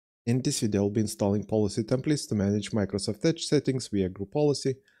In this video, I'll be installing policy templates to manage Microsoft Edge settings via group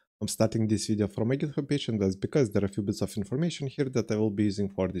policy. I'm starting this video from my GitHub page, and that's because there are a few bits of information here that I will be using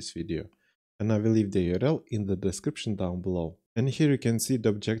for this video. And I will leave the URL in the description down below. And here you can see the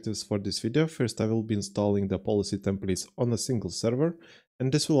objectives for this video. First, I will be installing the policy templates on a single server,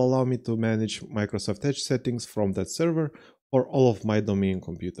 and this will allow me to manage Microsoft Edge settings from that server for all of my domain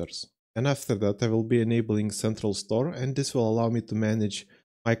computers. And after that, I will be enabling Central Store, and this will allow me to manage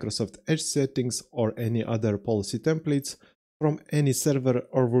Microsoft Edge settings or any other policy templates from any server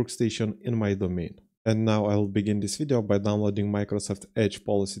or workstation in my domain. And now I'll begin this video by downloading Microsoft Edge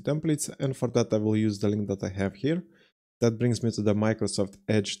policy templates, and for that I will use the link that I have here. That brings me to the Microsoft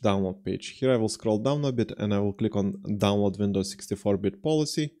Edge download page. Here I will scroll down a bit and I will click on download Windows 64-bit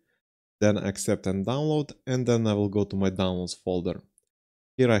policy, then accept and download, and then I will go to my downloads folder.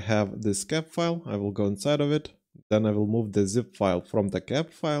 Here I have this cap file. I will go inside of it. Then I will move the zip file from the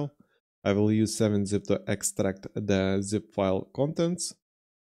cap file. I will use 7-zip to extract the zip file contents.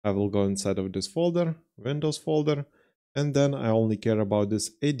 I will go inside of this folder, Windows folder, and then I only care about this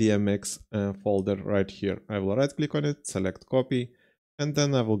ADMX folder right here. I will right click on it, select copy, and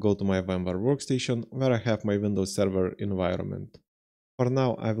then I will go to my VMware workstation where I have my Windows Server environment. For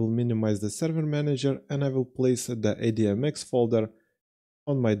now, I will minimize the server manager and I will place the ADMX folder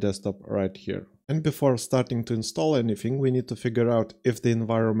on my desktop right here. And before starting to install anything, we need to figure out if the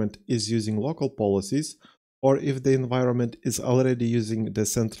environment is using local policies or if the environment is already using the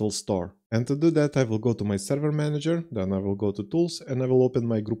central store. And to do that, I will go to my server manager, then I will go to tools and I will open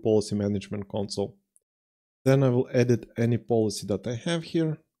my group policy management console. Then I will edit any policy that I have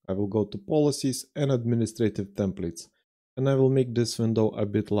here. I will go to policies and administrative templates. And I will make this window a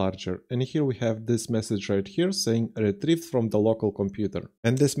bit larger. And here we have this message right here saying retrieved from the local computer.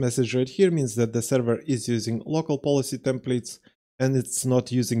 And this message right here means that the server is using local policy templates and it's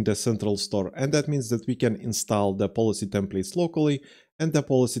not using the central store. And that means that we can install the policy templates locally and the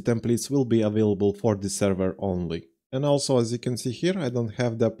policy templates will be available for the server only. And also, as you can see here, I don't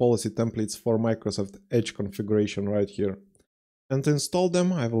have the policy templates for Microsoft Edge configuration right here. And to install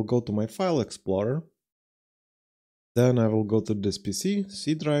them, I will go to my File Explorer. Then I will go to this PC,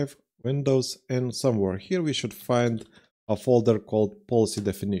 C drive, Windows, and somewhere here we should find a folder called Policy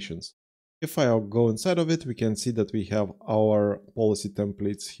Definitions. If I go inside of it, we can see that we have our policy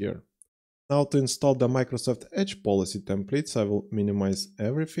templates here. Now to install the Microsoft Edge policy templates, I will minimize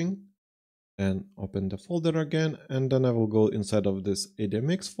everything and open the folder again, and then I will go inside of this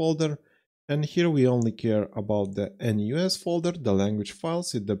ADMX folder. And here we only care about the NUS folder, the language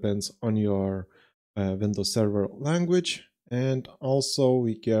files. It depends on your Windows Server language, and also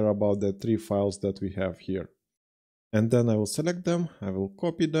we care about the 3 files that we have here. And then I will select them, I will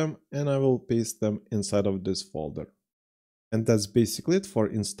copy them, and I will paste them inside of this folder. And that's basically it for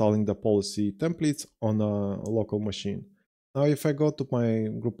installing the policy templates on a local machine. Now if I go to my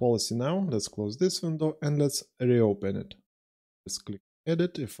group policy now, let's close this window and let's reopen it. Let's click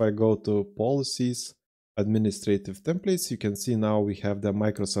edit. If I go to policies, administrative templates, you can see now we have the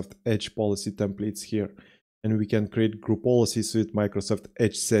Microsoft Edge policy templates here, and we can create group policies with Microsoft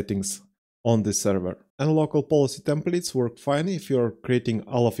Edge settings on the server. And local policy templates work fine if you're creating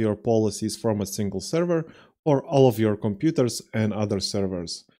all of your policies from a single server or all of your computers and other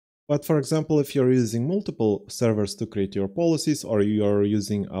servers. But for example, if you're using multiple servers to create your policies, or you're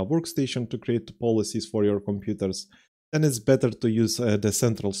using a workstation to create policies for your computers, then it's better to use the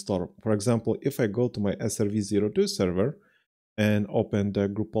central store. For example, if I go to my SRV02 server and open the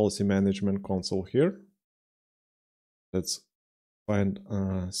group policy management console here, let's find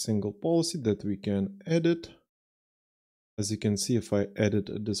a single policy that we can edit. As you can see, if I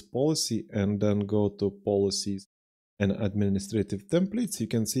edit this policy and then go to policies and administrative templates, you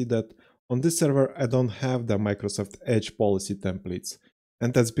can see that on this server I don't have the Microsoft Edge policy templates.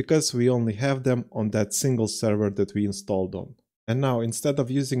 And that's because we only have them on that single server that we installed on. And now, instead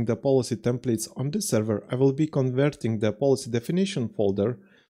of using the policy templates on this server, I will be converting the policy definition folder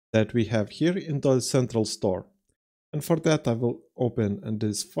that we have here into a central store. And for that, I will open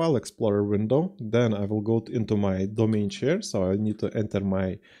this File Explorer window. Then I will go into my domain share. So I need to enter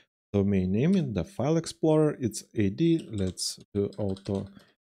my domain name in the File Explorer. It's AD. Let's do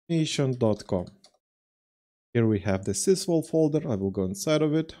automation.com. Here we have the sysvol folder. I will go inside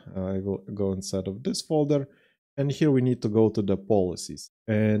of it. I will go inside of this folder. And here we need to go to the policies.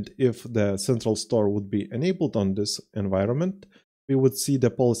 And if the central store would be enabled on this environment, we would see the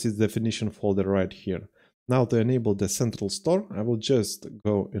policies definition folder right here. Now to enable the central store, I will just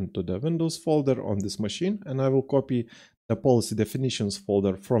go into the Windows folder on this machine and I will copy the policy definitions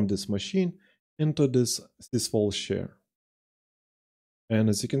folder from this machine into this sysvol share. And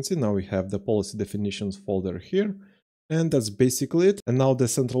as you can see, now we have the policy definitions folder here. And that's basically it. And now the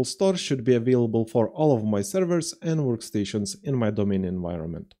central store should be available for all of my servers and workstations in my domain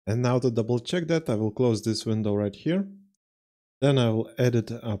environment. And now to double check that, I will close this window right here. Then I will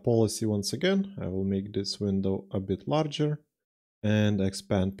edit a policy once again. I will make this window a bit larger and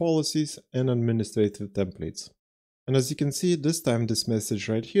expand policies and administrative templates. And as you can see, this time this message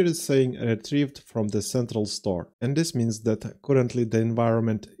right here is saying retrieved from the central store. And this means that currently the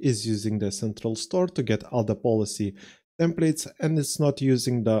environment is using the central store to get all the policy templates, and it's not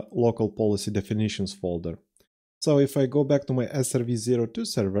using the local policy definitions folder. So if I go back to my SRV02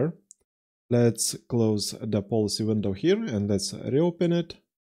 server, let's close the policy window here and let's reopen it.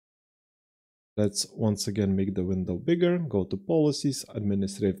 Let's once again make the window bigger, go to policies,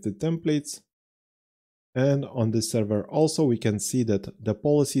 administrative templates. And on this server also we can see that the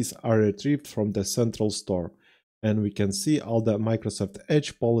policies are retrieved from the central store. And we can see all the Microsoft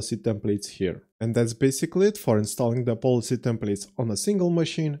Edge policy templates here. And that's basically it for installing the policy templates on a single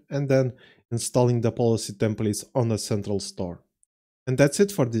machine and then installing the policy templates on a central store. And that's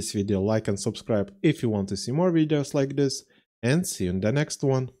it for this video. Like and subscribe if you want to see more videos like this, and see you in the next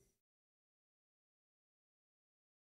one.